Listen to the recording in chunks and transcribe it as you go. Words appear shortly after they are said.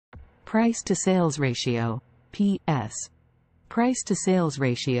Price-to-sales ratio, PS. Price-to-sales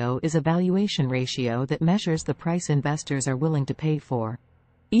ratio is a valuation ratio that measures the price investors are willing to pay for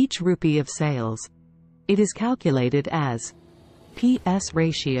each rupee of sales. It is calculated as PS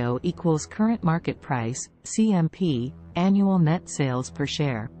ratio equals current market price, CMP, annual net sales per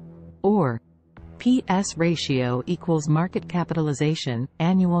share, or PS ratio equals market capitalization,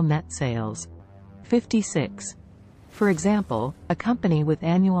 annual net sales. 56. For example, a company with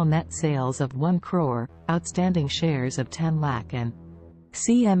annual net sales of 1 crore, outstanding shares of 10 lakh and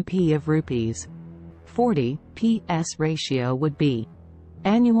CMP of rupees 40, PS ratio would be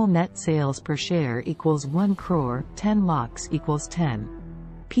annual net sales per share equals 1 crore, 10 lakhs equals 10.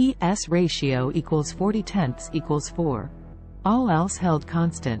 PS ratio equals 40 tenths equals 4. All else held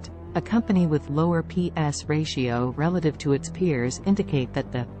constant, a company with lower PS ratio relative to its peers indicate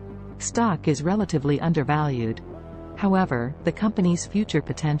that the stock is relatively undervalued. However, the company's future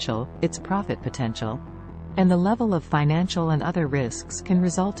potential, its profit potential, and the level of financial and other risks can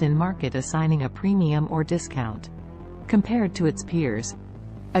result in market assigning a premium or discount compared to its peers.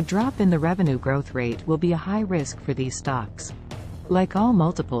 A drop in the revenue growth rate will be a high risk for these stocks. Like all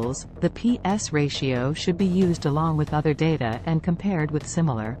multiples, the PS ratio should be used along with other data and compared with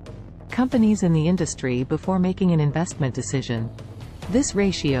similar companies in the industry before making an investment decision. This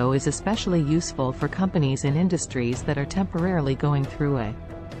ratio is especially useful for companies in industries that are temporarily going through a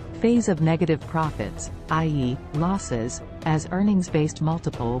phase of negative profits, i.e., losses, as earnings-based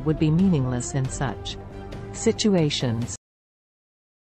multiple would be meaningless in such situations.